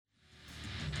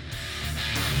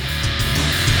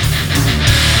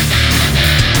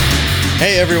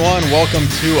Hey everyone, welcome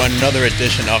to another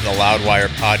edition of the Loudwire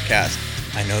podcast.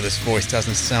 I know this voice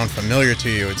doesn't sound familiar to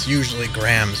you. It's usually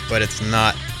Graham's, but it's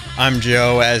not. I'm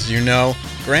Joe, as you know.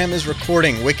 Graham is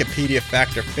recording Wikipedia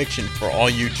Fact or Fiction for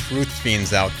all you truth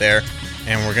fiends out there,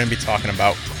 and we're going to be talking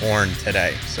about Korn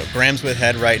today. So Graham's with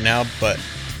Head right now, but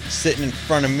sitting in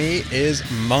front of me is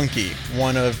Monkey,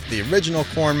 one of the original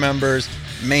Korn members,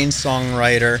 main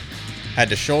songwriter. Had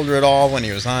to shoulder it all when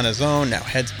he was on his own. Now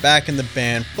Head's back in the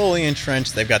band, fully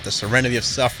entrenched. They've got the Serenity of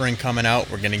Suffering coming out.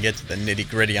 We're going to get to the nitty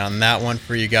gritty on that one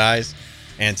for you guys.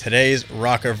 And today's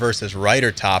rocker versus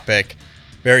writer topic,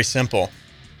 very simple.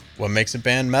 What makes a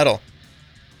band metal?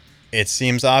 It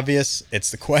seems obvious.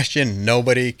 It's the question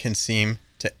nobody can seem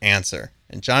to answer.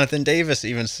 And Jonathan Davis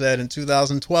even said in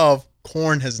 2012,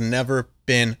 Korn has never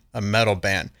been a metal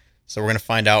band. So we're going to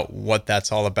find out what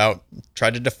that's all about. Try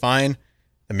to define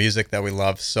the music that we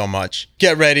love so much.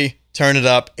 Get ready, turn it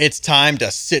up. It's time to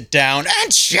sit down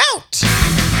and shout! So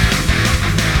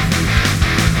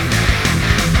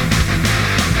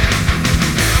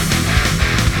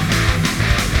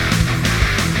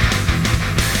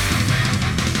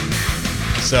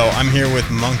I'm here with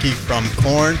Monkey from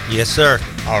Korn. Yes, sir.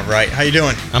 All right, how you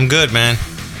doing? I'm good, man.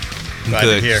 Glad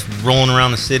to hear. Just rolling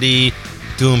around the city,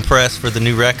 doing press for the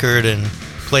new record, and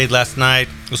played last night.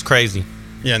 It was crazy.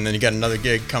 Yeah, and then you got another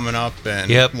gig coming up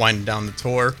and winding down the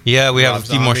tour. Yeah, we have Rob a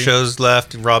few more shows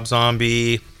left. Rob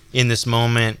Zombie, In This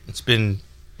Moment. It's been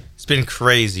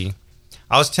crazy.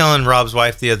 I was telling Rob's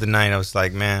wife the other night, I was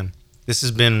like, man, this has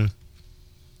been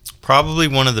probably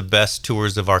one of the best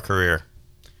tours of our career.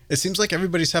 It seems like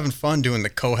everybody's having fun doing the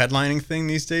co-headlining thing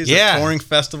these days. Yeah. The touring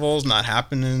festivals not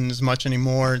happening as much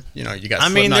anymore. You know, you got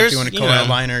Slipknot doing a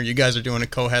co-headliner. You guys are doing a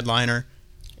co-headliner.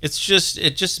 It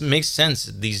just makes sense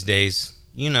these days.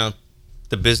 You know,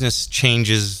 the business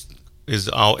changes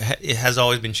it has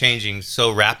always been changing so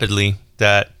rapidly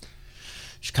that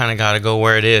you kind of got to go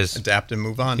where it is. Adapt and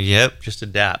move on. Yep, just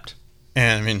adapt.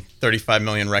 And I mean, 35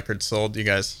 million records sold. You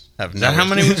guys have Is that how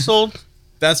many we sold?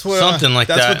 That's what something like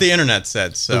that's that. what the internet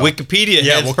said. So the Wikipedia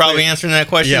head's probably answering that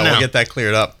question. Yeah, now. we'll get that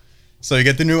cleared up. So you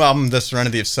get the new album, The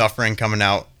Serenity of Suffering, coming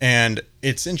out, and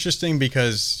it's interesting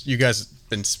because you guys have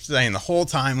been saying the whole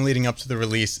time leading up to the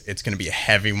release, it's going to be a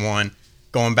heavy one.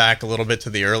 Going back a little bit to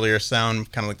the earlier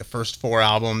sound, kind of like the first four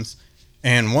albums.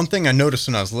 And one thing I noticed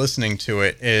when I was listening to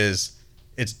it is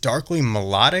it's darkly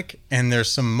melodic, and there's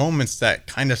some moments that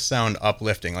kind of sound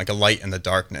uplifting, like a light in the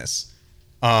darkness.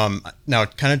 Now,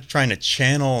 kind of trying to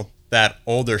channel that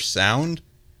older sound,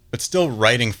 but still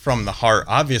writing from the heart.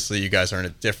 Obviously, you guys are in a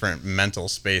different mental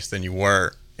space than you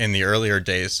were in the earlier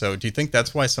days. So do you think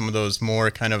that's why some of those more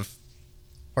kind of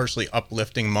partially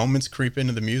uplifting moments creep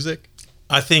into the music?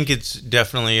 I think it's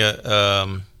definitely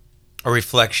a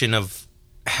reflection of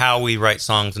how we write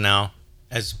songs now,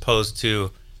 as opposed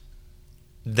to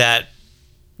the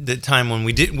time when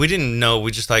we didn't know.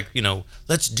 We just like, you know,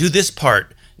 let's do this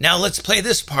part. Now let's play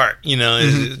this part. You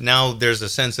know, Now there's a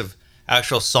sense of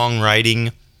actual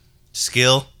songwriting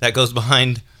skill that goes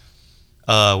behind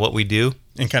what we do,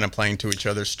 and kind of playing to each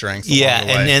other's strengths. Yeah, along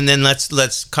the way. and then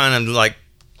let's kind of like.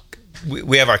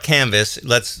 We have our canvas.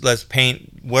 Let's paint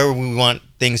where we want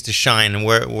things to shine, and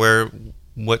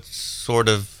what sort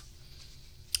of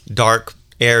dark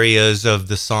areas of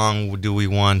the song do we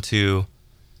want to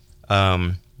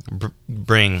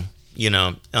bring? You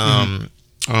know, on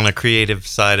the creative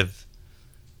side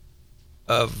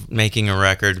of making a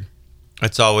record,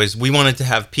 it's always we wanted to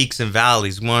have peaks and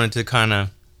valleys. We wanted to kind of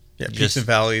peaks and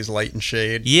valleys, light and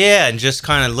shade. Yeah, and just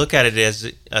kind of look at it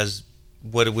as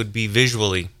what it would be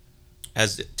visually.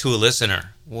 As to a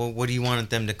listener, well, what do you want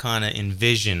them to kind of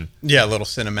envision? Yeah, a little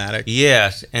cinematic.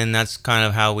 Yes, and that's kind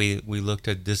of how we looked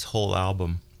at this whole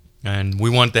album. And we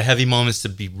want the heavy moments to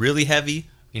be really heavy,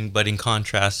 but in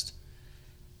contrast,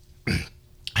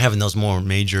 having those more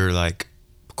major like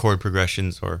chord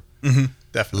progressions or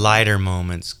definitely lighter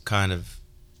moments kind of,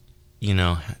 you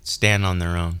know, stand on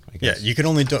their own, I guess. Yeah, you can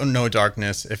only know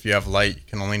darkness if you have light. You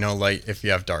can only know light if you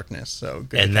have darkness. So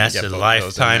good. And that's a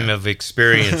lifetime of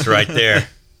experience right there.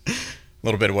 A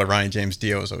little bit of what Ryan James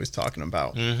Dio was always talking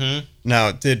about. Mm-hmm.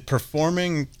 Now, did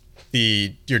performing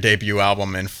your debut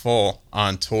album in full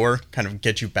on tour kind of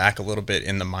get you back a little bit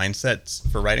in the mindset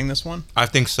for writing this one? I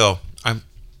think so.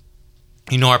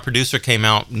 Our producer came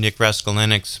out, Nick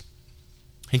Raskulinecz.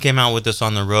 He came out with us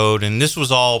on the road, and this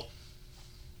was all.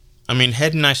 I mean,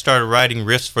 Head and I started writing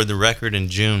riffs for the record in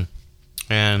June,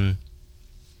 and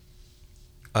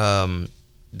that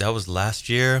was last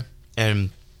year. And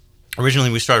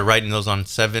originally, we started writing those on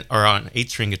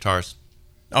 8-string guitars.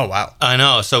 Oh wow! I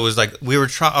know. So it was like we were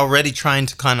already trying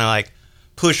to kind of like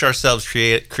push ourselves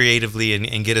creatively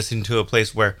and get us into a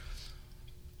place where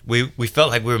we felt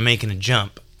like we were making a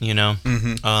jump, you know.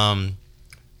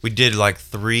 We did like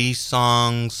 3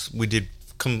 songs. We did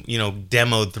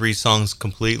demoed 3 songs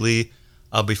completely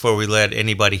before we let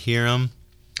anybody hear them,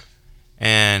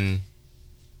 and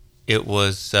it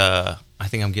was I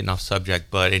think I'm getting off subject,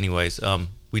 but anyways,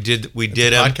 we did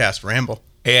them. Podcast ramble.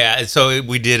 Yeah, so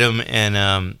we did them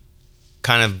and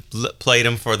kind of played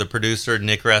them for the producer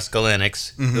Nick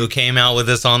Raskulinecz, who came out with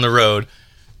us on the road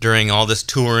during all this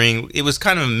touring. It was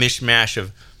kind of a mishmash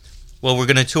of, well, we're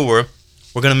going to tour,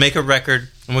 we're going to make a record,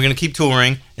 and we're going to keep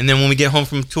touring, and then when we get home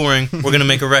from touring, we're going to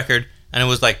make a record. And it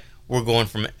was like, we're going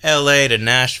from LA to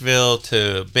Nashville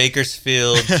to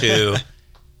Bakersfield to...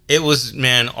 It was,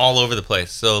 man, all over the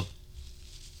place. So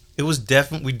it was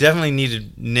we definitely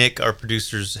needed Nick, our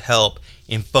producer's help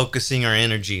in focusing our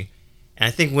energy. And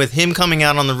I think with him coming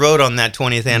out on the road on that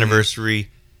 20th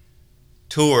anniversary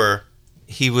tour,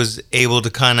 he was able to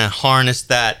kind of harness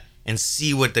that and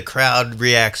see what the crowd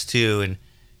reacts to, and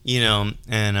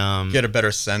get a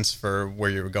better sense for where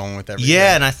you were going with everything.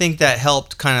 Yeah, and I think that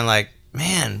helped kind of like,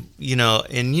 man,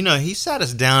 he sat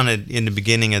us down in the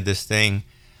beginning of this thing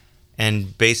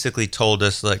and basically told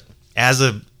us, like, as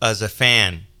a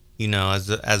fan, as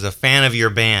a fan of your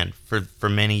band for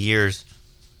many years,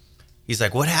 he's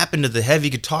like, what happened to the heavy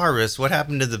guitar riffs? What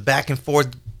happened to the back and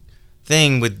forth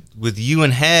thing with you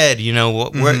and Head?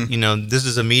 This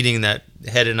is a meeting that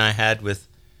Head and I had with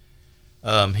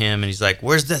him, and he's like,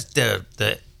 where's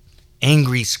the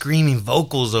angry screaming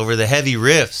vocals over the heavy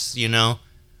riffs?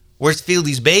 Where's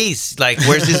Fieldy's bass? Like,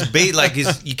 where's his bass? Like,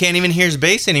 you can't even hear his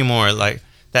bass anymore. Like,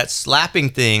 that slapping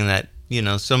thing that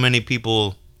so many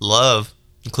people love,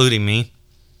 including me.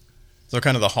 So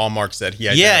kind of the hallmarks that he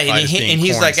identified as being and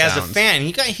he's Korn like, sounds. as a fan,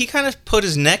 he kind of put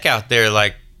his neck out there,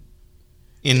 like,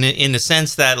 in the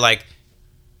sense that, like,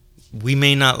 we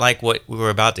may not like what we were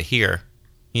about to hear,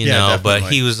 but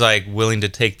he was like willing to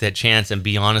take that chance and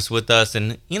be honest with us.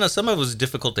 And some of it was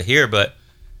difficult to hear, but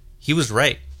he was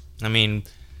right. I mean,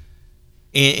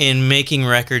 in making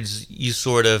records, you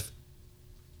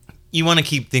want to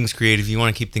keep things creative, you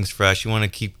want to keep things fresh, you want to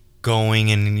keep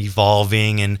going and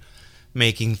evolving and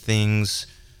making things,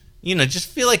 just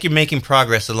feel like you're making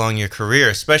progress along your career,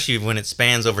 especially when it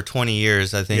spans over 20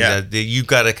 years. I think that you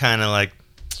got to kind of like,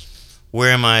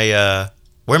 where am I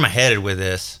headed with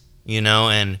this?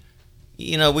 And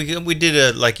we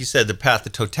did like you said, the path to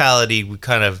totality. We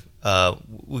kind of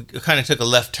took a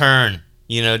left turn,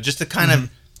 just to kind of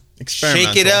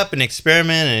shake it up and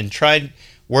experiment and try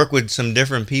work with some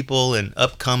different people and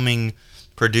upcoming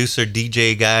producer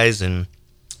DJ guys, and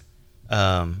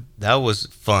that was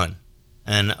fun.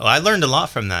 And I learned a lot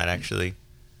from that, actually.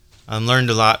 I learned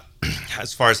a lot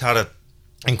as far as how to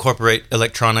incorporate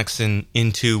electronics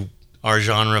into our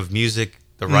genre of music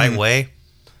the right way.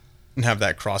 And have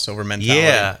that crossover mentality.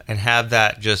 Yeah, and have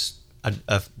that just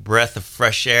a breath of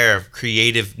fresh air, of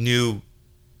creative new,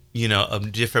 a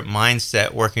different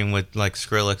mindset working with like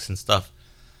Skrillex and stuff.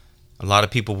 A lot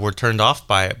of people were turned off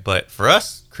by it, but for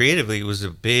us, creatively, it was a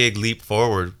big leap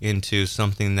forward into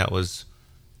something that was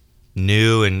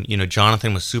new, and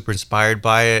Jonathan was super inspired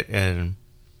by it. And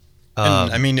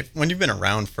I mean, when you've been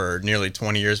around for nearly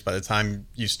 20 years, by the time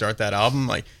you start that album,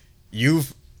 like,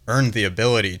 you've earned the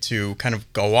ability to kind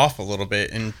of go off a little bit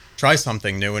and try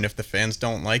something new. And if the fans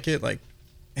don't like it, like,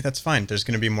 hey, that's fine. There's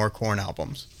going to be more Korn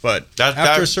albums. But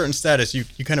after a certain status, you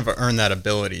kind of earn that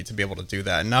ability to be able to do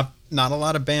that. And not a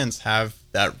lot of bands have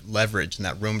that leverage and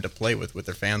that room to play with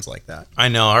their fans like that. I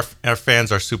know. Our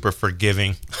fans are super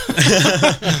forgiving.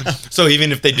 So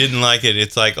even if they didn't like it,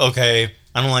 it's like, okay,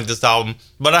 I don't like this album,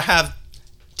 but I have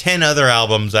 10 other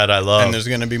albums that I love. And there's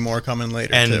going to be more coming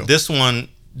later, and too. This one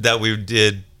that we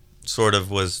did sort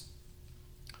of was...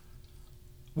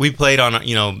 We played on,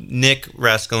 Nick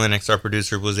Raskulinecz, our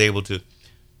producer, was able to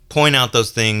point out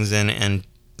those things and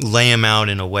lay them out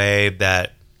in a way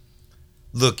that,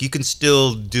 look, you can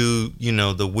still do,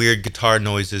 the weird guitar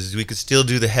noises. We could still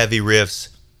do the heavy riffs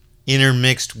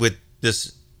intermixed with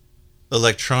this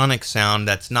electronic sound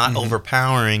that's not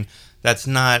overpowering, that's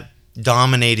not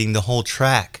dominating the whole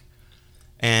track.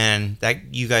 And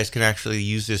that you guys can actually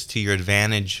use this to your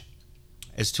advantage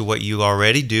as to what you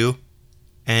already do.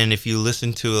 And if you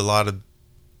listen to a lot of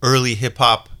early hip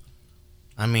hop,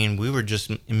 I mean, we were just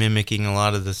mimicking a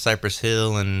lot of the Cypress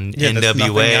Hill and NWA. That's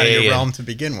nothing out of your realm to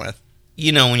begin with.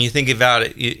 When you think about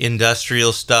it,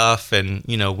 industrial stuff, and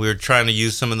we were trying to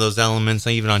use some of those elements,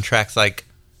 even on tracks like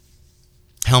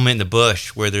Helmet in the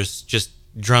Bush, where there's just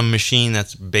drum machine.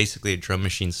 That's basically a drum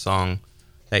machine song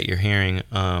that you're hearing.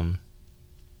 I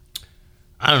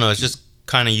don't know. It's just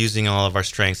kind of using all of our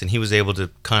strengths, and he was able to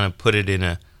kind of put it in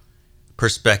a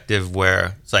perspective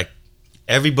where it's like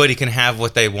everybody can have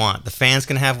what they want. The fans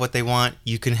can have what they want.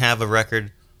 You can have a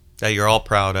record that you're all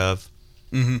proud of,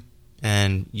 and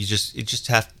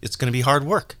it's going to be hard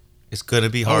work. It's going to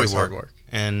be hard work,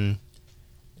 and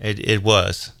it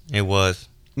was.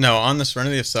 No, on the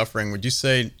Serenity of Suffering, would you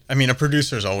say, I mean, a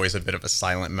producer is always a bit of a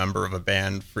silent member of a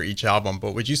band for each album,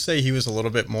 but would you say he was a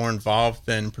little bit more involved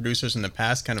than producers in the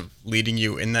past, kind of leading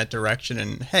you in that direction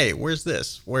and, hey, where's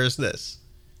this? Where's this?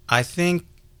 I think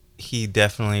he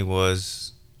definitely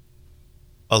was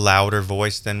a louder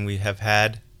voice than we have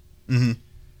had.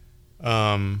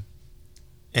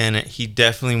 And he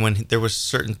definitely, when there was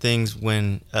certain things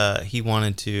when he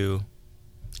wanted to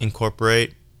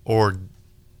incorporate or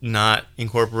not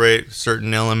incorporate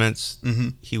certain elements,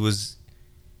 he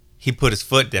put his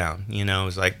foot down. You know, it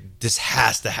was like, this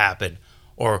has to happen,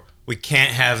 or we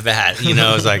can't have that. You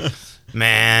know, it's like,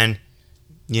 man,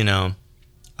 you know.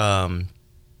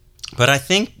 But I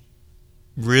think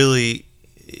really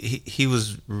he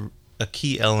was a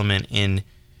key element in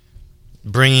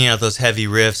bringing out those heavy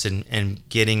riffs and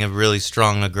getting a really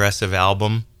strong, aggressive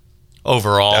album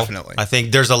overall. Definitely. I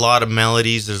think there's a lot of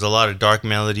melodies. There's a lot of dark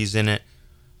melodies in it.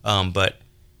 But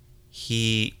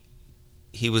he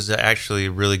was actually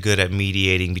really good at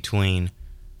mediating between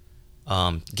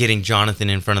getting Jonathan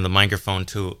in front of the microphone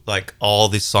to like all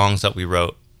these songs that we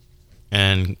wrote,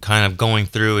 and kind of going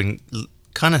through and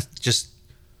kind of just,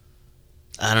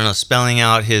 I don't know, spelling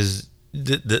out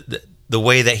the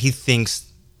way that he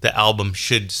thinks the album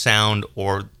should sound,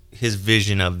 or his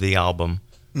vision of the album.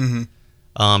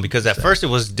 Because at first it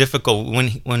was difficult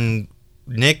when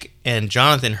Nick and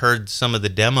Jonathan heard some of the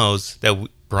demos that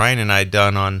Brian and I had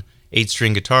done on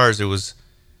 8-string guitars. It was,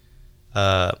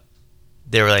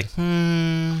 they were like,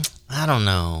 I don't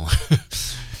know.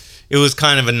 It was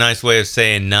kind of a nice way of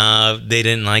saying, nah, they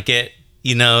didn't like it.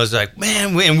 You know, it was like,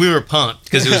 man, and we were pumped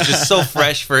because it was just so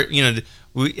fresh for, you know,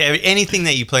 anything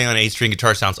that you play on an 8-string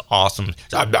guitar sounds awesome.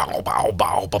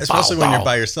 Especially when you're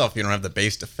by yourself. You don't have the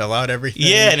bass to fill out everything.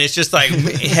 Yeah, and it's just like,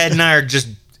 Head and I are just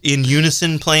in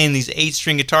unison playing these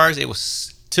 8-string guitars. It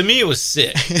was, to me, it was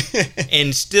sick.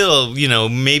 And still, you know,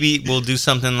 maybe we'll do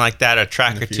something like that, a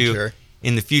track or two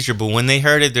in the future. But when they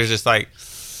heard it, they're just like,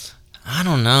 I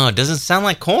don't know, it doesn't sound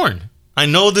like Korn. I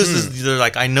know this is, they're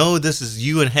like, I know this is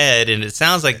you and Head, and it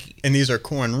sounds like, and these are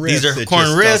Korn riffs. These are Korn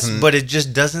riffs, but it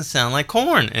just doesn't sound like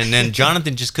Korn. And then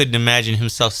Jonathan just couldn't imagine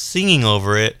himself singing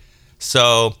over it.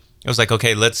 So it was like,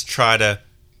 okay, let's redo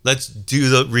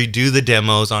the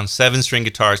demos on 7-string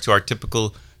guitars to our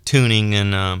typical tuning,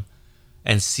 and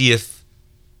see if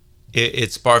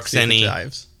it sparks any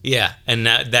jives. Yeah, and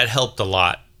that helped a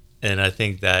lot, and I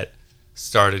think that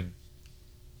started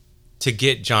to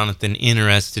get Jonathan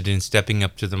interested in stepping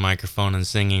up to the microphone and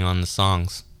singing on the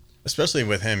songs. Especially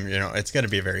with him, you know, it's got to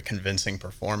be a very convincing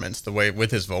performance, the way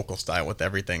with his vocal style, with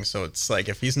everything. So it's like,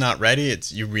 if he's not ready,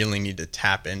 you really need to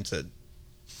tap into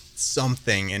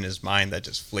something in his mind that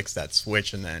just flicks that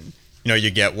switch, and then, you know, you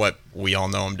get what we all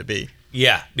know him to be.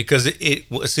 Yeah, because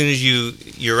as soon as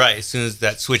you're right, as soon as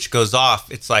that switch goes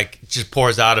off, it's like, it just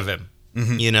pours out of him,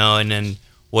 you know, and then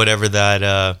whatever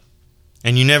that,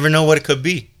 and you never know what it could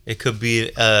be. It could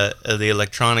be the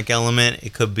electronic element.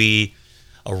 It could be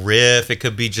a riff. It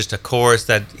could be just a chorus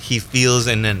that he feels,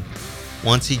 and then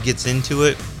once he gets into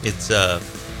it, it's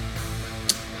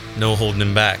no holding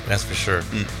him back. That's for sure.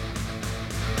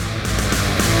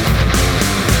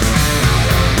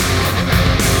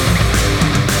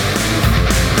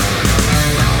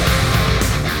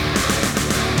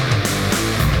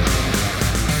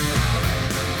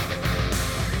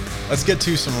 Let's get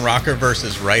to some rocker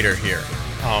versus writer here.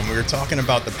 We were talking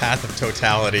about the path of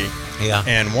totality. Yeah.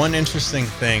 And one interesting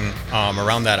thing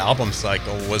around that album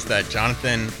cycle was that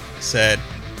Jonathan said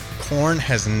Korn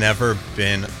has never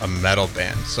been a metal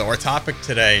band. So our topic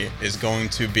today is going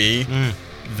to be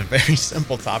the very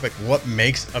simple topic: what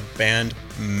makes a band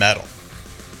metal?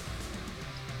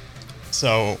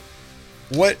 So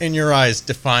what, in your eyes,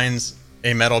 defines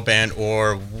a metal band,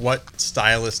 or what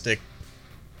stylistic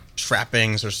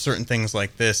trappings or certain things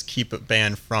like this keep a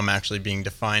band from actually being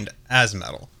defined as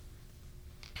metal?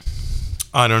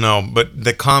 I don't know, but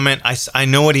the comment, I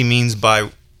know what he means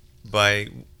by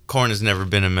Korn has never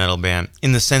been a metal band,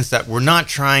 in the sense that we're not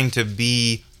trying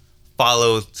to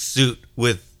follow suit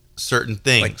with certain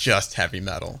things, like just heavy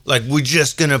metal. Like, we're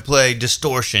just gonna play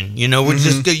distortion, you know, we're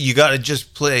just you gotta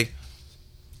just play,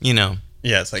 you know.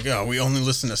 Yeah, it's like, oh, we only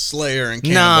listen to Slayer and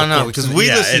Cannibal No, because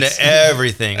we listen to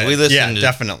everything. We listen to,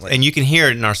 definitely. And you can hear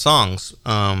it in our songs.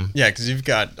 Yeah, because you've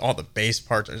got all the bass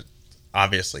parts are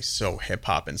obviously so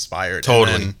hip-hop inspired.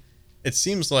 Totally. And then it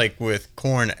seems like with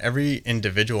Korn, every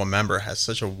individual member has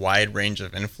such a wide range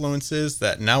of influences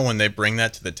that now when they bring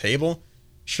that to the table,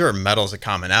 sure, metal's a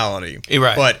commonality,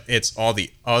 Right. but it's all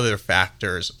the other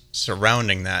factors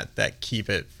surrounding that keep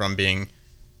it from being,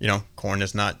 Korn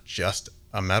is not just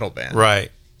a metal band.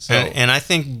 Right. So, and I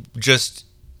think just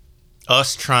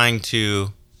us trying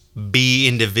to be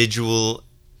individual,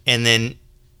 and then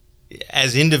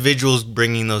as individuals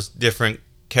bringing those different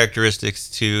characteristics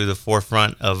to the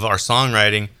forefront of our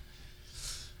songwriting.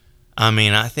 I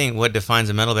mean, I think what defines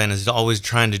a metal band is always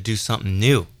trying to do something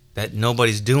new that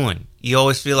nobody's doing. You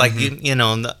always feel like,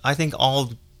 I think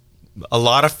a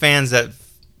lot of fans that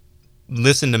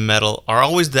listen to metal are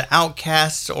always the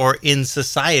outcasts or in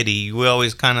society. We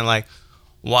always kind of like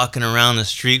walking around the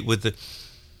street with the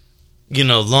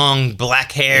long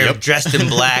black hair, dressed in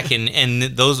black, and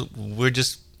those, we're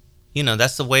just,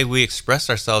 that's the way we express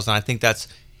ourselves. And I think that's,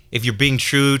 if you're being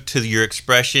true to your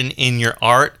expression in your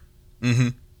art,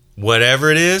 whatever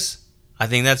it is, I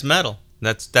think that's metal.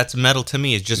 That's metal to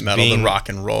me. It's just metal, being the rock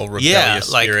and roll, rebellious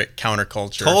spirit,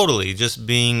 counterculture. Totally, just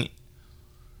being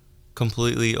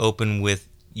completely open with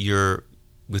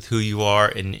who you are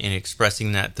and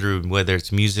expressing that through whether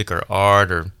it's music or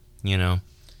art or. And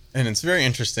it's very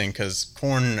interesting because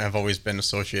Korn have always been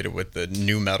associated with the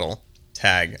nu metal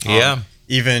tag.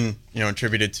 Even,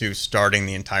 attributed to starting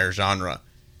the entire genre.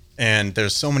 And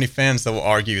there's so many fans that will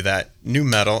argue that nu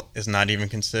metal is not even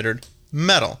considered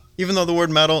metal, even though the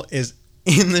word metal is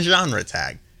in the genre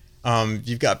tag.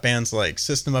 You've got bands like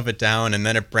System of a Down, and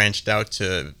then it branched out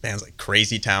to bands like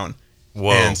Crazy Town.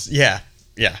 Whoa. And yeah,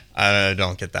 I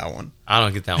don't get that one. I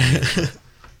don't get that one either.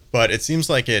 But it seems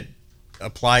like it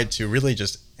applied to really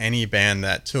just any band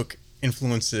that took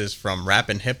influences from rap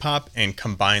and hip hop and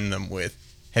combined them with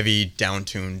heavy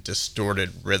downtuned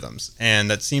distorted rhythms. And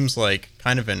that seems like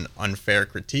kind of an unfair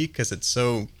critique because it's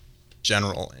so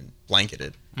general and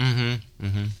blanketed.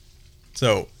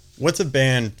 So what's a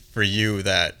band for you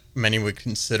that many would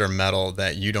consider metal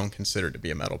that you don't consider to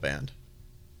be a metal band,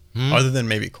 other than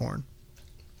maybe Korn?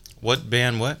 What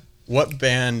band? What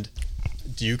band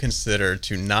do you consider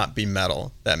to not be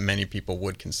metal that many people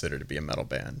would consider to be a metal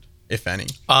band, if any?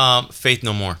 Faith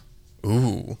No More.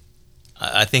 Ooh.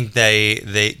 I think they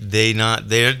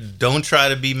don't try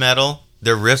to be metal.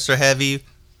 Their riffs are heavy.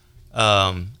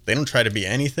 They don't try to be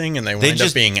anything, and they wind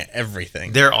up being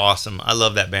everything. They're awesome. I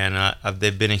love that band.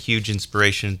 They've been a huge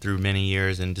inspiration through many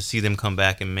years, and to see them come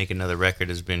back and make another record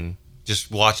has been, just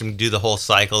watch them do the whole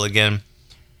cycle again,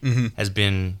 has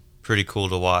been pretty cool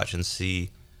to watch and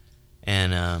see.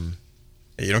 And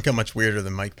you don't get much weirder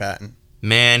than Mike Patton.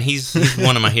 Man, he's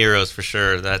one of my heroes for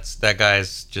sure. That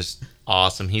guy's just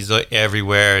awesome. He's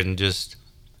everywhere and just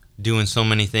doing so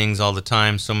many things all the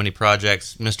time, so many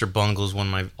projects. Mr. Bungle's one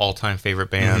of my all-time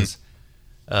favorite bands.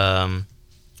 That's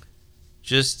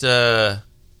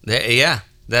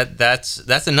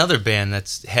another band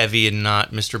that's heavy and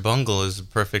not. Mr. Bungle is a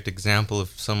perfect example of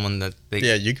someone that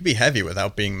you could be heavy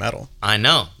without being metal. I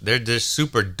know. They're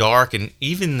super dark, and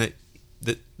even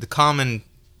the common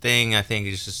thing I think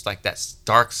is just like that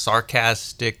dark,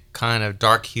 sarcastic kind of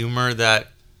dark humor that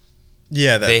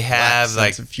they have, sense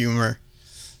like of humor.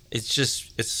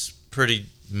 It's pretty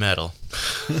metal.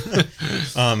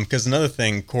 Because another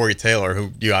thing, Corey Taylor,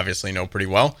 who you obviously know pretty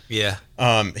well,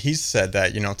 he's said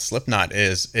that Slipknot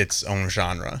is its own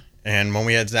genre. And when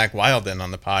we had Zakk Wylde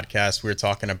on the podcast, we were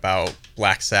talking about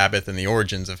Black Sabbath and the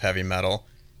origins of heavy metal.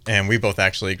 And we both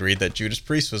actually agreed that Judas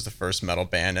Priest was the first metal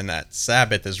band, and that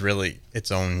Sabbath is really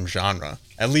its own genre.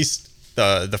 At least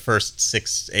the first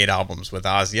 6-8 albums with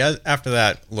Ozzy. After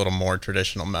that, a little more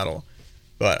traditional metal.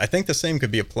 But I think the same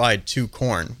could be applied to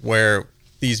Korn, where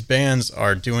these bands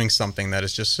are doing something that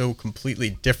is just so completely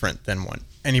different than what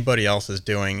anybody else is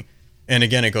doing. And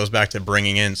again, it goes back to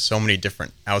bringing in so many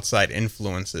different outside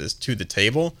influences to the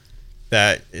table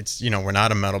that it's, we're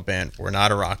not a metal band, we're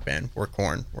not a rock band, we're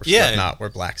Korn, we're Slipknot, we're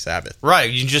Black Sabbath.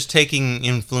 Right, you're just taking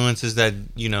influences that,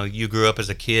 you grew up as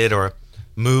a kid, or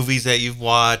movies that you've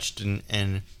watched,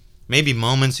 and maybe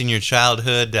moments in your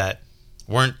childhood that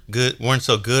weren't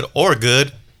so good or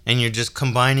good, and you're just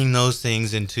combining those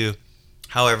things into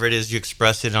however it is you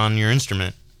express it on your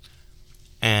instrument.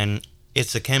 And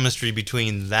it's a chemistry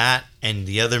between that and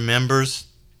the other members,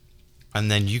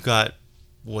 and then you got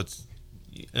what's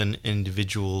an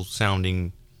individual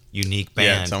sounding unique band.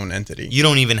 Yeah, its own entity. You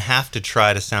don't even have to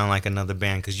try to sound like another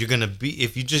band, because you're going to be,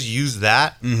 if you just use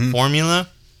that formula,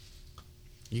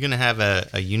 you're going to have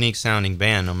a unique sounding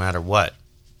band no matter what.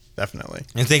 Definitely.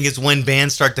 I think it's when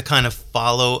bands start to kind of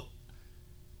follow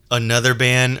another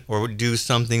band or do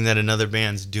something that another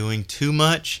band's doing too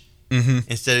much,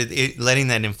 instead of letting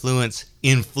that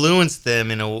influence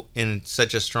them in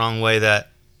such a strong way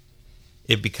that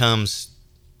it becomes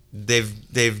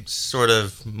they've sort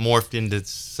of morphed into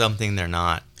something they're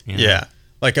not. You know? Yeah.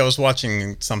 Like I was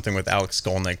watching something with Alex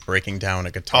Skolnick breaking down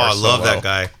a guitar solo. I love that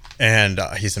guy. And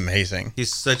he's amazing.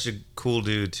 He's such a cool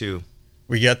dude too.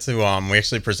 We get to we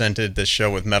actually presented this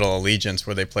show with Metal Allegiance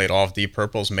where they played all of Deep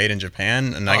Purple's Made in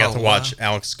Japan, and I got to watch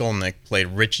Alex Skolnick play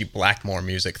Richie Blackmore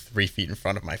music 3 feet in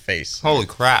front of my face. Holy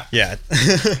crap! Yeah,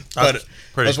 but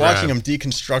I was watching him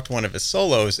deconstruct one of his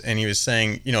solos, and he was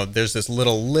saying, there's this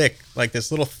little lick, like this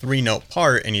little 3-note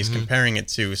part, and he's comparing it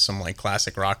to some like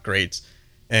classic rock greats,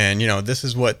 and this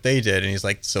is what they did, and he's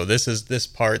like, so this is this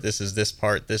part, this is this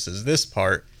part, this is this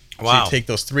part. Wow! So you take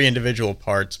those 3 individual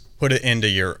parts, put it into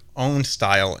your own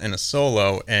style in a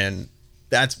solo, and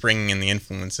that's bringing in the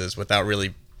influences without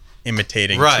really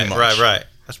imitating too much. Right.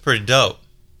 That's pretty dope.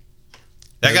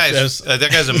 That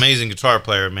guy's an amazing guitar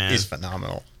player, man. He's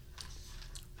phenomenal.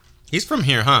 He's from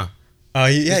here, huh?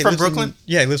 He's from Brooklyn?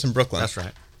 He lives in Brooklyn. That's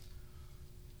right.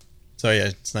 So yeah,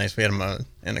 it's nice. We had him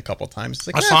in a couple times. It's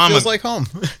like, I saw him. Feels like home.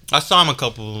 I saw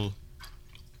him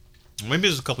maybe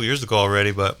it was a couple years ago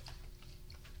already, but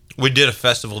we did a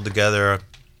festival together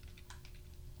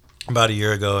about a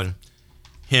year ago, and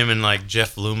him and like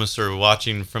Jeff Loomis are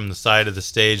watching from the side of the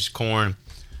stage, Korn.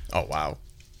 Oh wow!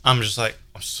 I'm just like,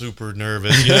 I'm super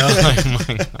nervous, Like,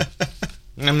 my God.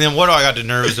 And then what do I got to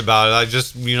nervous about? I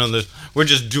just, we're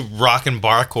just rocking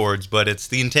bar chords, but it's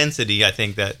the intensity. I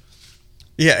think that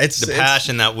it's the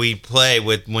passion that we play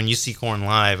with when you see Korn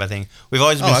live. I think we've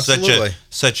always been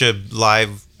such a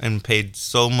live and paid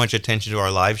so much attention to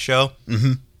our live show.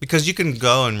 Mm-hmm. Because you can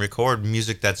go and record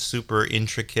music that's super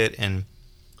intricate,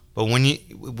 but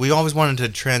we always wanted to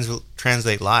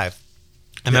translate live.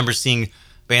 I remember seeing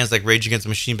bands like Rage Against the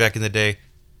Machine back in the day,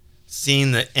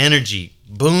 seeing the energy,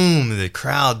 boom, the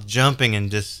crowd jumping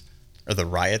and just... Or the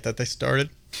riot that they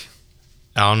started.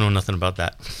 I don't know nothing about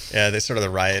that. Yeah, they started the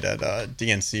riot at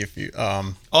DNC a few...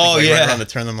 right around the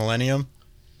turn of the millennium.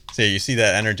 So you see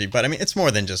that energy, but I mean, it's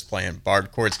more than just playing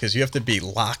barred chords because you have to be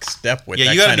lockstep with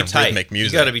that kind of rhythmic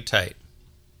music. You got to be tight.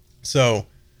 So,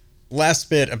 last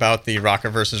bit about the rocker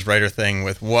versus writer thing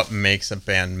with what makes a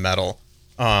band metal.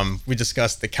 We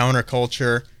discussed the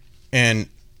counterculture, and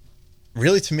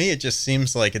really, to me, it just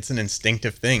seems like it's an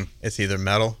instinctive thing. It's either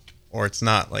metal or it's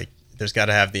not. Like, there's got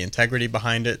to have the integrity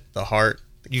behind it, the heart,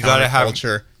 the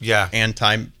counterculture,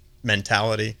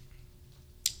 anti-mentality.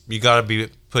 You got to be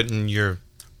putting You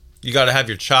got to have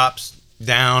your chops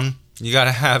down. You got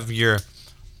to have your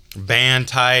band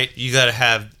tight. You got to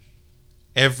have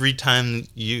every time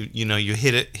you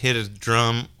hit a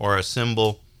drum or a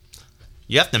cymbal,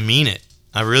 you have to mean it.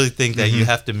 I really think that you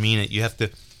have to mean it. You have to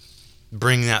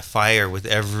bring that fire with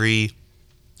every.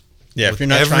 Yeah, if you're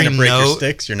not trying to break your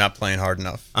sticks, you're not playing hard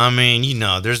enough. I mean,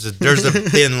 there's a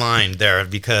thin line there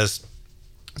because,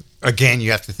 again,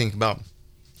 you have to think about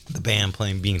the band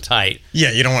being tight.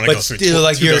 Yeah, you don't want to go through. But still,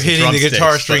 like you're hitting the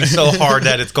guitar string so hard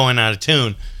that it's going out of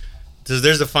tune. So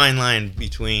there's a fine line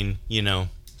between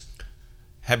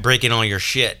breaking all your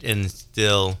shit and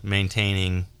still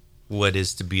maintaining what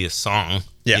is to be a song.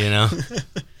 Yeah,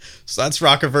 So that's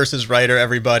rocker versus writer,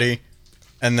 everybody.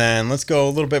 And then let's go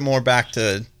a little bit more back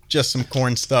to just some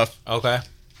Korn stuff. Okay.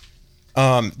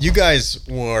 You guys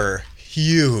were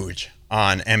huge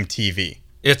on MTV.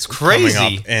 It's crazy.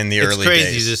 Coming up in the early days. It's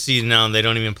crazy to see now they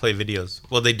don't even play videos.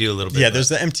 Well, they do a little bit. Yeah, there's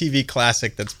the MTV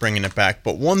Classic that's bringing it back.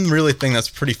 But one really thing that's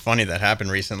pretty funny that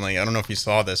happened recently, I don't know if you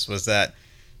saw this, was that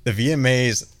the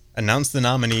VMAs announced the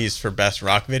nominees for Best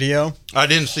Rock Video. I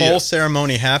didn't see it. Whole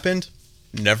ceremony happened,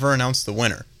 never announced the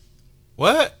winner.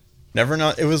 What? Never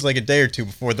announced. It was like a day or two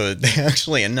before they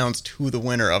actually announced who the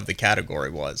winner of the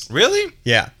category was. Really?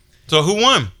 Yeah. So who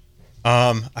won?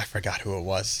 I forgot who it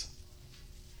was.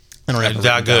 I don't have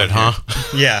that good, huh?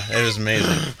 Yeah, it was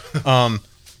amazing.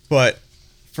 But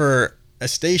for a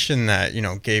station that,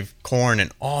 gave Korn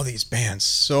and all these bands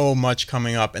so much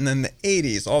coming up, and then the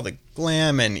 80s, all the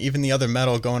glam and even the other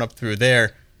metal going up through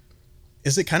there,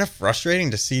 is it kind of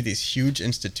frustrating to see these huge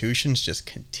institutions just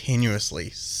continuously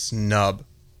snub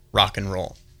rock and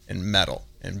roll and metal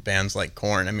and bands like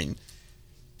Korn? I mean,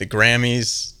 the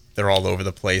Grammys, they're all over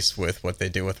the place with what they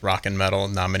do with rock and metal,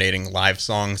 nominating live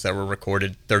songs that were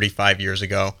recorded 35 years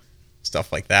ago,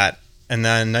 stuff like that. And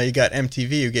then now you got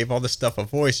MTV, who gave all this stuff a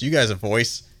voice, you guys a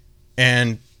voice,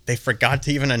 and they forgot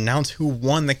to even announce who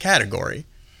won the category.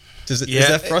 Is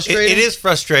that frustrating? It is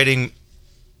frustrating,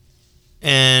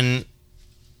 and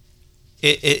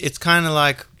it's kind of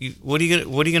like, what are you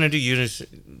gonna do?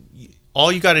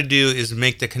 All you got to do is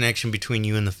make the connection between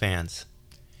you and the fans,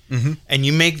 mm-hmm. and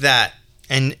you make that,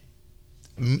 and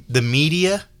the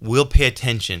media will pay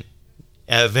attention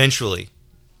eventually.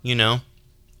 You know,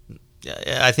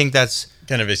 I think that's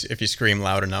kind of if you scream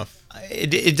loud enough.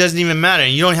 It doesn't even matter.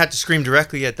 You don't have to scream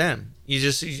directly at them.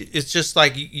 It's just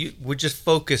like we're just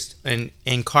focused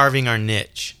in carving our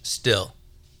niche still.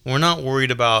 We're not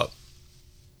worried about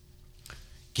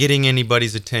getting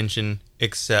anybody's attention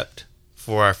except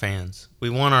for our fans. We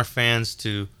want our fans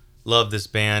to love this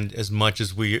band as much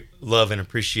as we love and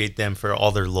appreciate them for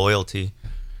all their loyalty.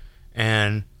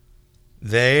 And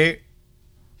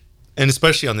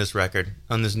especially on this record,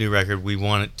 on this new record, we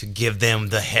wanted to give them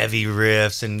the heavy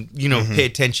riffs and, pay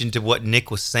attention to what Nick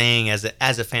was saying as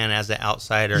a fan, as an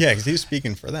outsider. Yeah, because he was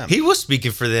speaking for them. He was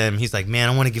speaking for them. He's like, man,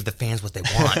 I want to give the fans what they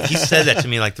want. He said that to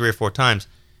me like 3 or 4 times.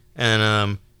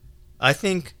 And I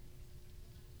think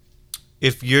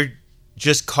if you're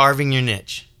just carving your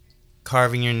niche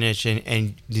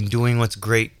and doing what's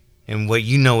great and what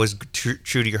you know is true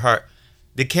to your heart,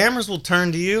 the cameras will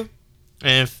turn to you.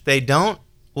 And if they don't,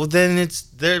 well, then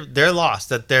they're lost.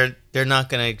 That they're not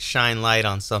going to shine light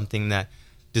on something that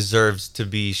deserves to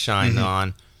be shined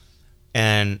on.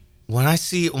 And when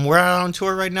we're out on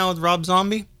tour right now with Rob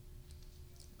Zombie,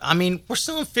 I mean, we're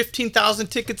selling 15,000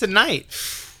 tickets a night.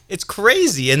 It's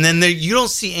crazy. And then you don't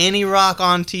see any rock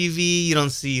on TV. You don't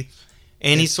see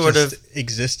any sort of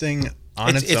existing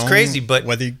on its own. It's crazy, but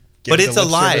whether you it's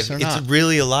alive. Or not. It's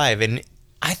really alive, and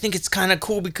I think it's kind of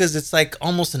cool because it's like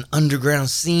almost an underground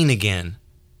scene again.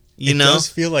 It does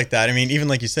feel like that. I mean, even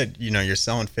like you said, you're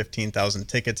selling 15,000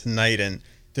 tickets a night, and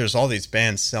there's all these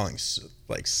bands selling,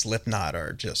 like Slipknot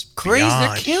are just crazy.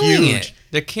 They're killing it.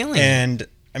 They're killing it. And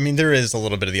I mean, there is a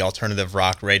little bit of the alternative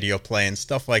rock radio play and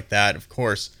stuff like that, of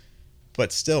course,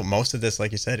 but still, most of this,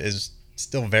 like you said, is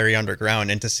still very underground.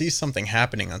 And to see something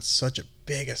happening on such a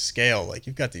big a scale, like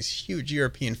you've got these huge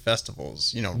European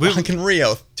festivals, Rock in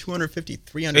Rio, 250,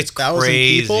 300,000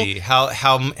 people. It's crazy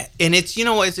how and it's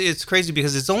it's crazy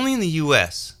because it's only in the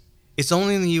U.S. It's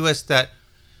only in the U.S. that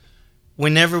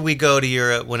whenever we go to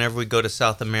Europe, whenever we go to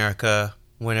South America,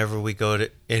 whenever we go to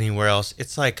anywhere else,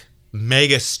 it's like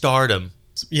mega stardom.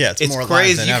 Yeah, it's more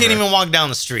crazy. Than you ever. Can't even walk down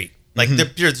the street. Like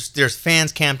there's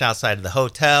fans camped outside of the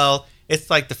hotel. It's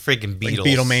like the friggin' Beatles.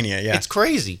 Like Beatlemania, yeah. It's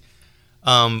crazy.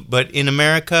 But in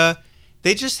America,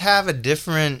 they just have a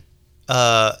different...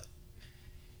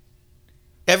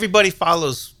 everybody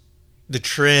follows the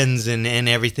trends and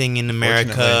everything in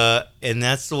America, and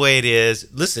that's the way it is.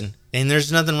 Listen, and there's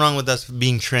nothing wrong with us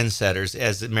being trendsetters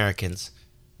as Americans.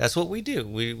 That's what we do.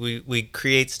 We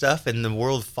create stuff, and the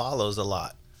world follows a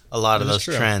lot of those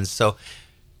trends. So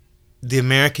the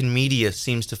American media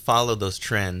seems to follow those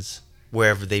trends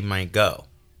wherever they might go.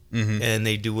 And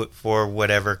they do it for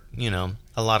whatever,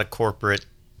 a lot of corporate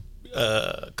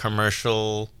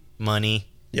commercial money,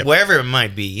 wherever it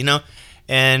might be,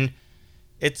 and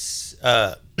it's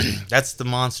that's the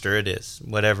monster. It is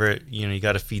whatever, you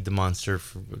got to feed the monster,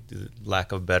 for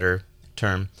lack of a better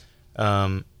term.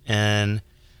 But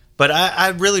I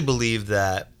really believe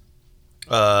that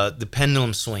the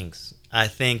pendulum swings. I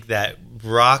think that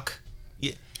rock...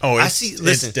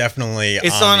 It's definitely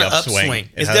on the upswing.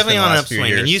 It's definitely on an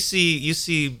upswing. And you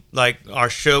see like our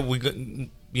show,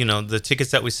 the tickets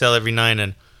that we sell every night,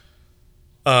 and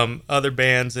other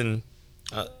bands and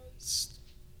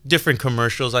different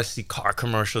commercials. I see car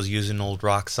commercials using old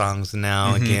rock songs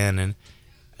now again, and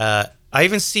I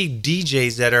even see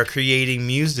DJs that are creating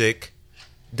music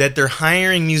that they're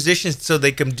hiring musicians so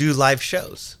they can do live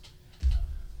shows,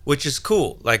 which is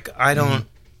cool. Like I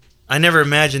never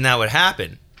imagined that would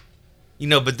happen.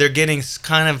 But they're getting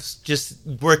kind of just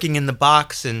working in the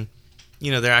box, and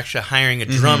they're actually hiring a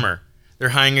drummer. They're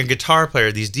hiring a guitar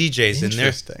player. These DJs,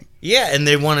 interesting. And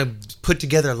they want to put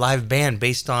together a live band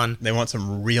based on. They want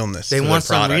some realness. They want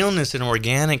some realness and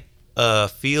organic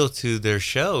feel to their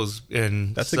shows,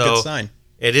 and that's a good sign.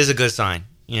 It is a good sign,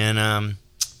 and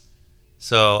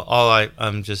so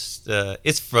I'm just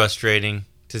it's frustrating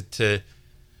to.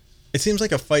 It seems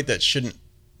like a fight that shouldn't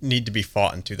need to be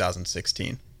fought in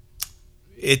 2016.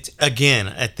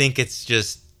 I think it's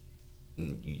just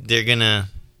they're gonna.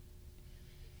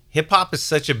 Hip hop is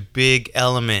such a big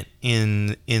element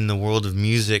in the world of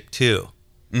music too,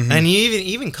 and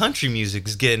even country music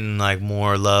is getting like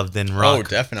more love than rock. Oh,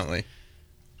 definitely.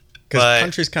 Because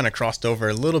country's kind of crossed over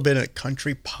a little bit of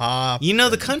country pop.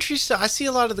 The country. I see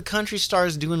a lot of the country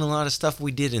stars doing a lot of stuff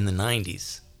we did in the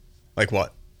 '90s. Like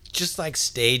what? Just like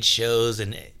stage shows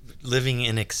and living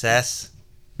in excess.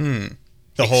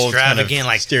 The whole extravagant, kind of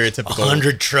like stereotypical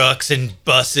 100 trucks and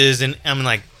buses, and I'm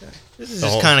like, this is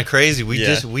just kind of crazy. We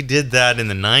did that in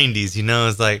the '90s,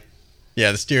 It's like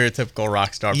Yeah, the stereotypical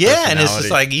rock star Yeah, and it's personality.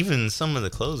 just like even some of the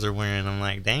clothes they're wearing, I'm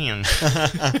like, damn.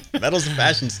 Metal's a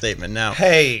fashion statement now.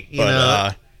 Hey,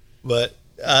 But,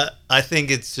 I think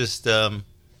it's just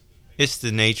it's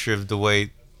the nature of the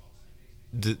way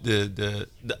the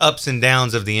ups and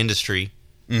downs of the industry.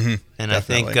 Mm-hmm, and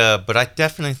definitely. I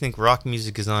definitely think rock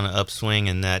music is on an upswing,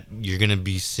 and that you're going to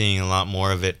be seeing a lot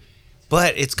more of it.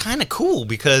 But it's kind of cool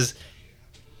because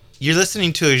you're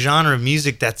listening to a genre of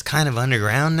music that's kind of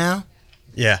underground now.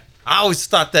 Yeah. I always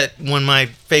thought that when my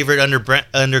favorite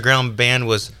underground band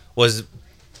was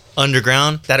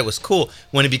underground, that it was cool.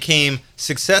 When it became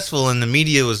successful and the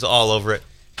media was all over it,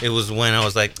 it was when I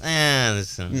was like,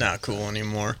 this is Not cool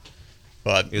anymore.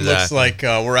 But Exactly. looks like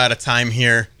we're out of time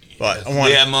here. But I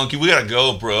want Monkey, we gotta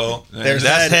go, bro. There's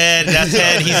That's Ed.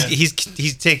 head.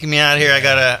 He's taking me out of here. I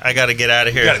gotta get out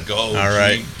of here. We gotta go. All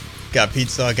right. Got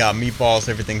pizza, got meatballs,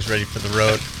 everything's ready for the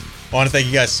road. I want to thank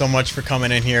you guys so much for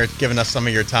coming in here, giving us some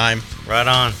of your time. Right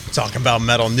on. Talking about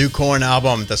metal. New Korn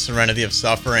album, The Serenity of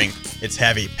Suffering. It's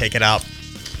heavy. Pick it out.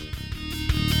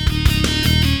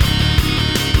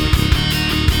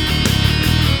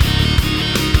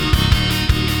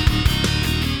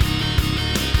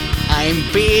 I'm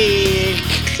big.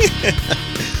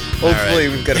 Hopefully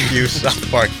we've got a few South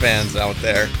Park fans out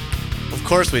there. Of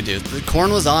course we do. The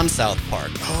Korn was on South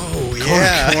Park. Oh,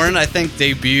 yeah. Korn, I think,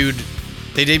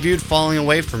 debuted Falling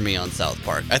Away From Me on South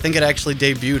Park. I think it actually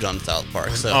debuted on South Park.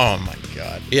 So Oh, my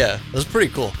God. yeah, it was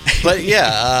pretty cool. But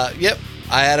yeah, yep.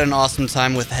 I had an awesome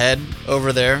time with Head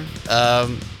over there.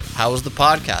 How was the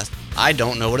podcast? I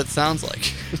don't know what it sounds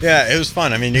like. Yeah, it was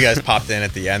fun. I mean, you guys popped in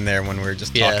at the end there when we were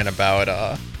just Yeah. talking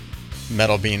about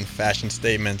metal being fashion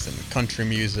statements and country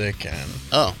music and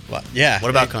Oh, yeah. what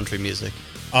about country music?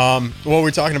 Well,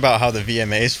 we're talking about how the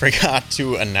VMAs forgot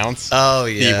to announce Oh,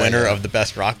 yeah, the winner yeah. of the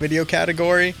best rock video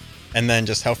category, and then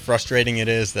just how frustrating it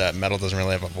is that metal doesn't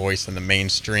really have a voice in the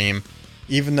mainstream.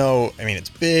 Even though, I mean, it's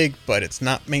big, but it's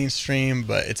not mainstream,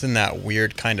 but it's in that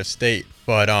weird kind of state.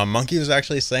 But Monkey was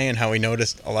actually saying how he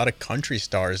noticed a lot of country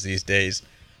stars these days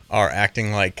are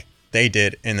acting like they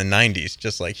did in the 90s,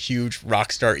 just like huge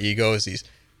rock star egos, these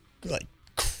like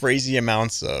crazy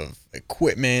amounts of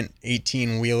equipment,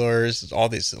 18-wheelers, all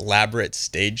these elaborate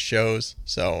stage shows.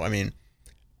 So, I mean,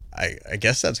 I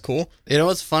guess that's cool. You know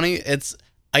what's funny? It's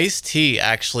Ice-T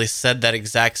actually said that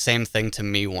exact same thing to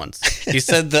me once. He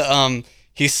said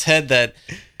that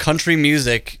country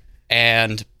music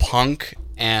and punk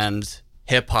and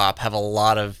hip hop have a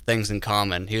lot of things in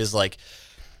common. He was like,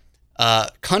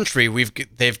 country,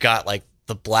 they've got like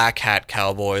the Black Hat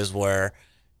Cowboys, where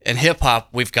in hip hop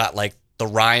we've got like the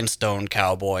Rhinestone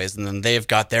Cowboys, and then they've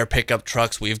got their pickup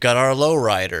trucks. We've got our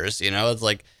lowriders. You know, it's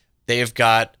like they've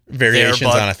got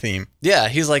Variations on a theme. Yeah,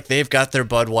 he's like, they've got their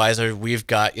Budweiser, we've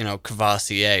got,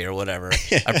 Cavassier or whatever.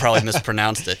 I probably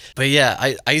mispronounced it. But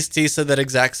yeah, Ice-T said that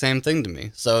exact same thing to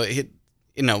me. So,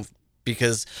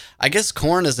 because I guess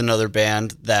Korn is another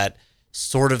band that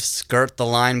sort of skirt the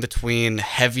line between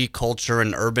heavy culture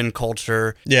and urban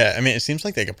culture. Yeah, I mean, it seems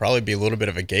like they could probably be a little bit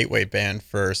of a gateway band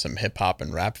for some hip-hop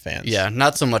and rap fans. Yeah,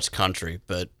 not so much country,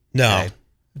 but... No. hey.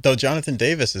 Though Jonathan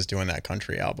Davis is doing that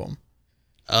country album.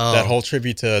 Oh. That whole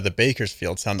tribute to the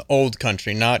Bakersfield sound, the old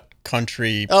country, not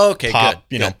country Okay, pop,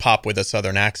 good, good. pop with a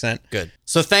southern accent. Good.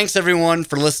 So thanks everyone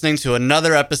for listening to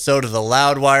another episode of the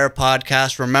Loudwire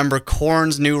podcast. Remember,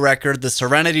 Korn's new record, The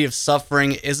Serenity of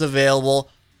Suffering, is available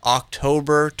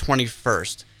October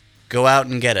 21st. Go out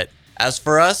and get it. As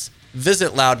for us,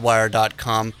 visit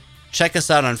loudwire.com. Check us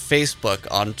out on Facebook,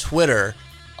 on Twitter,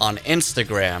 on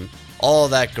Instagram, all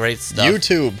that great stuff.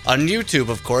 YouTube. On YouTube,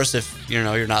 of course, if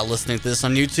you're not listening to this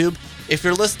on YouTube. If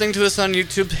you're listening to us on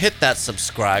YouTube, hit that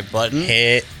subscribe button.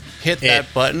 Hit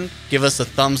that button. Give us a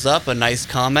thumbs up, a nice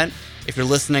comment. If you're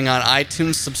listening on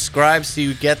iTunes, subscribe so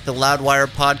you get the Loudwire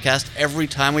podcast every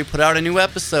time we put out a new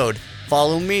episode.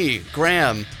 Follow me,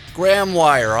 Graham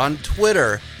Wire on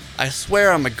Twitter. I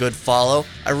swear I'm a good follow.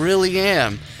 I really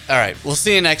am. All right, we'll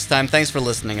see you next time. Thanks for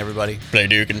listening, everybody. Play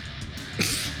Dukin.